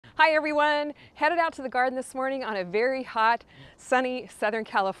Hi everyone, headed out to the garden this morning on a very hot, sunny Southern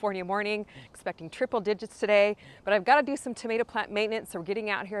California morning, expecting triple digits today, but I've got to do some tomato plant maintenance, so we're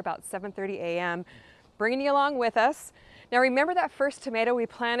getting out here about 7:30 a.m., bringing you along with us. Now remember that first tomato we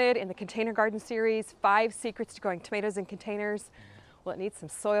planted in the container garden series, 5 secrets to growing tomatoes in containers? Well, it needs some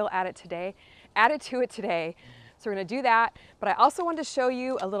soil added to it today. So we're going to do that, but I also wanted to show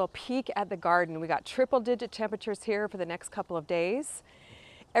you a little peek at the garden. We got triple digit temperatures here for the next couple of days.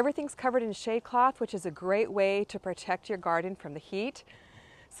 Everything's covered in shade cloth, which is a great way to protect your garden from the heat.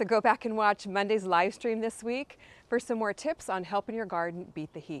 So go back and watch Monday's live stream this week for some more tips on helping your garden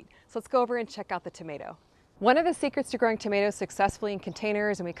beat the heat. So let's go over and check out the tomato. One of the secrets to growing tomatoes successfully in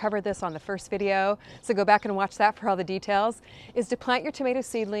containers, and we covered this on the first video, so go back and watch that for all the details, is to plant your tomato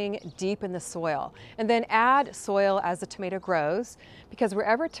seedling deep in the soil and then add soil as the tomato grows, because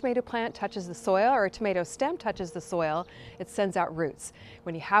wherever a tomato plant touches the soil or a tomato stem touches the soil, it sends out roots.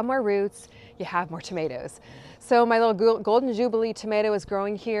 When you have more roots, you have more tomatoes. So my little Golden Jubilee tomato is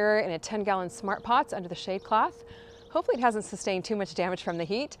growing here in a 10-gallon smart pots under the shade cloth. Hopefully it hasn't sustained too much damage from the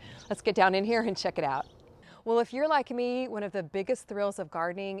heat. Let's get down in here and check it out. Well, if you're like me, one of the biggest thrills of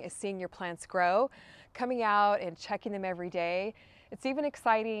gardening is seeing your plants grow, coming out and checking them every day. It's even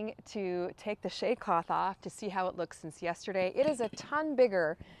exciting to take the shade cloth off to see how it looks since yesterday. It is a ton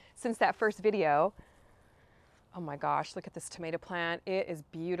bigger since that first video. Oh my gosh, look at this tomato plant. It is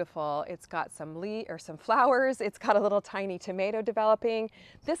beautiful. It's got some flowers. It's got a little tiny tomato developing.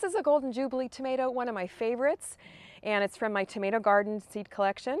 This is a Golden Jubilee tomato, one of my favorites, and it's from my tomato garden seed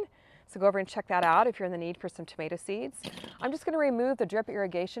collection. So go over and check that out if you're in the need for some tomato seeds. I'm just going to remove the drip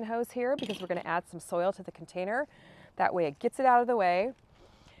irrigation hose here because we're going to add some soil to the container. That way it gets it out of the way.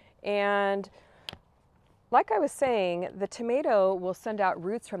 And like I was saying, the tomato will send out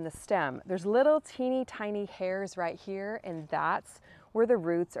roots from the stem. There's little teeny tiny hairs right here, and that's where the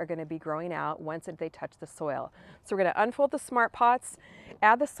roots are going to be growing out once they touch the soil. So we're going to unfold the smart pots,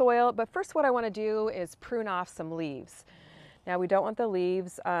 add the soil, but first what I want to do is prune off some leaves. Now we don't want the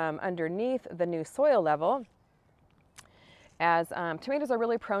leaves underneath the new soil level, as tomatoes are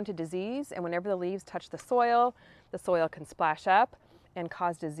really prone to disease, and whenever the leaves touch the soil can splash up and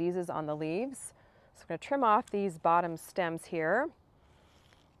cause diseases on the leaves. So I'm going to trim off these bottom stems here,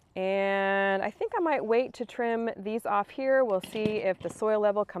 and I think I might wait to trim these off here. We'll see if the soil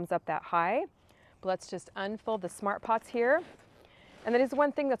level comes up that high. But let's just unfold the smart pots here. And that is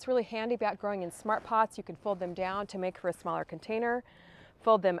one thing that's really handy about growing in smart pots. You can fold them down to make for a smaller container,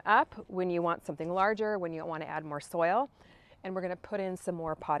 fold them up when you want something larger, when you want to add more soil, and we're going to put in some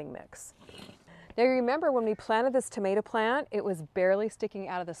more potting mix. Now you remember when we planted this tomato plant, it was barely sticking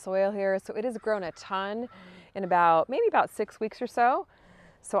out of the soil here, so it has grown a ton in maybe about 6 weeks or so.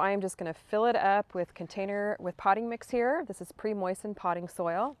 So I am just going to fill it up with potting mix here. This is pre-moistened potting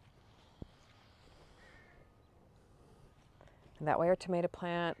soil. And that way our tomato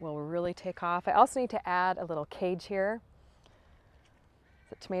plant will really take off. I also need to add a little cage here.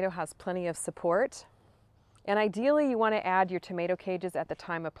 The tomato has plenty of support. And ideally you want to add your tomato cages at the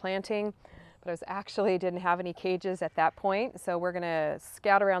time of planting, but didn't have any cages at that point. So we're going to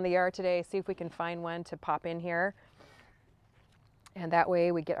scout around the yard today, see if we can find one to pop in here. And that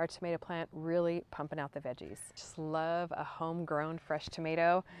way we get our tomato plant really pumping out the veggies. Just love a homegrown fresh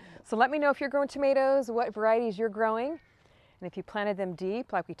tomato. So let me know if you're growing tomatoes, what varieties you're growing. And if you planted them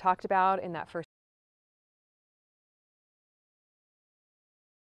deep, like we talked about in that first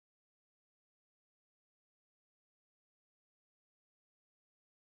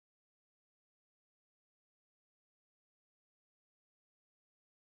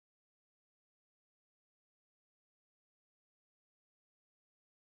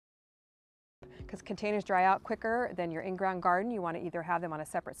because containers dry out quicker than your in-ground garden. You want to either have them on a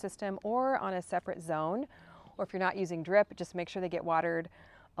separate system or on a separate zone. Or if you're not using drip, just make sure they get watered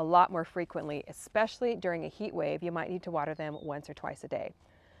a lot more frequently, especially during a heat wave. You might need to water them once or twice a day.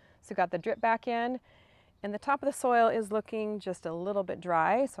 So got the drip back in, and the top of the soil is looking just a little bit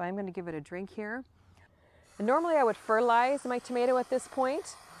dry, so I'm going to give it a drink here. And normally I would fertilize my tomato at this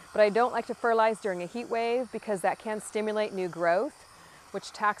point, but I don't like to fertilize during a heat wave because that can stimulate new growth,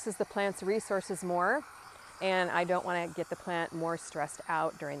 which taxes the plant's resources more, and I don't want to get the plant more stressed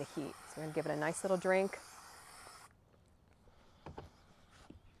out during the heat. So I'm going to give it a nice little drink.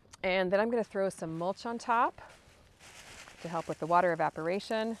 And then I'm going to throw some mulch on top to help with the water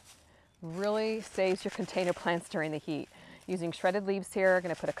evaporation. Really saves your container plants during the heat. Using shredded leaves here, I'm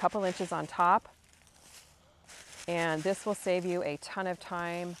going to put a couple inches on top. And this will save you a ton of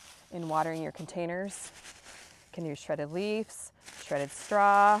time in watering your containers. You can use shredded leaves, shredded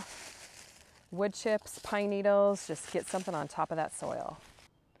straw, wood chips, pine needles, just get something on top of that soil.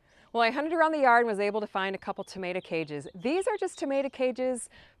 Well, I hunted around the yard and was able to find a couple tomato cages. These are just tomato cages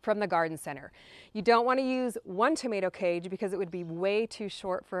from the garden center. You don't want to use one tomato cage because it would be way too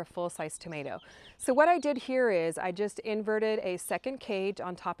short for a full-size tomato. So what I did here is I just inverted a second cage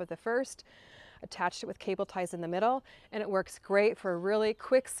on top of the first, attached it with cable ties in the middle, and it works great for a really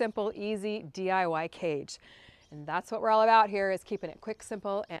quick, simple, easy DIY cage. And that's what we're all about here, is keeping it quick,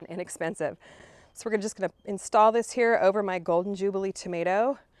 simple, and inexpensive. So we're just gonna install this here over my Golden Jubilee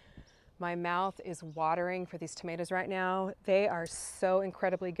tomato. My mouth is watering for these tomatoes right now. They are so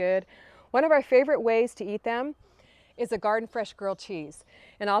incredibly good. One of our favorite ways to eat them is a garden fresh grilled cheese.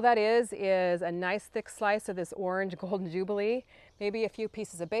 And all that is a nice thick slice of this orange Golden Jubilee, maybe a few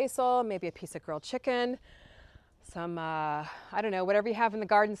pieces of basil, maybe a piece of grilled chicken, some, I don't know, whatever you have in the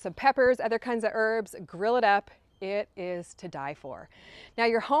garden, some peppers, other kinds of herbs, grill it up. It is to die for. Now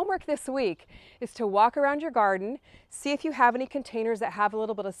your homework this week is to walk around your garden, see if you have any containers that have a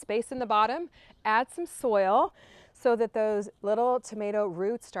little bit of space in the bottom, add some soil so that those little tomato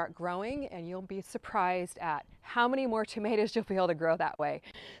roots start growing, and you'll be surprised at how many more tomatoes you'll be able to grow that way.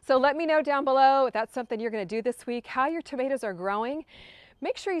 So let me know down below if that's something you're going to do this week, how your tomatoes are growing.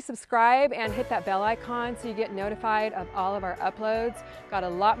 Make sure you subscribe and hit that bell icon so you get notified of all of our uploads. Got a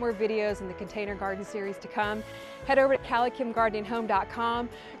lot more videos in the Container Garden series to come. Head over to CaliCimGardeningHome.com,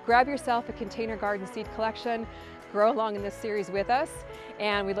 grab yourself a container garden seed collection, grow along in this series with us,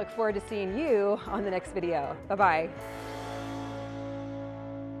 and we look forward to seeing you on the next video. Bye-bye.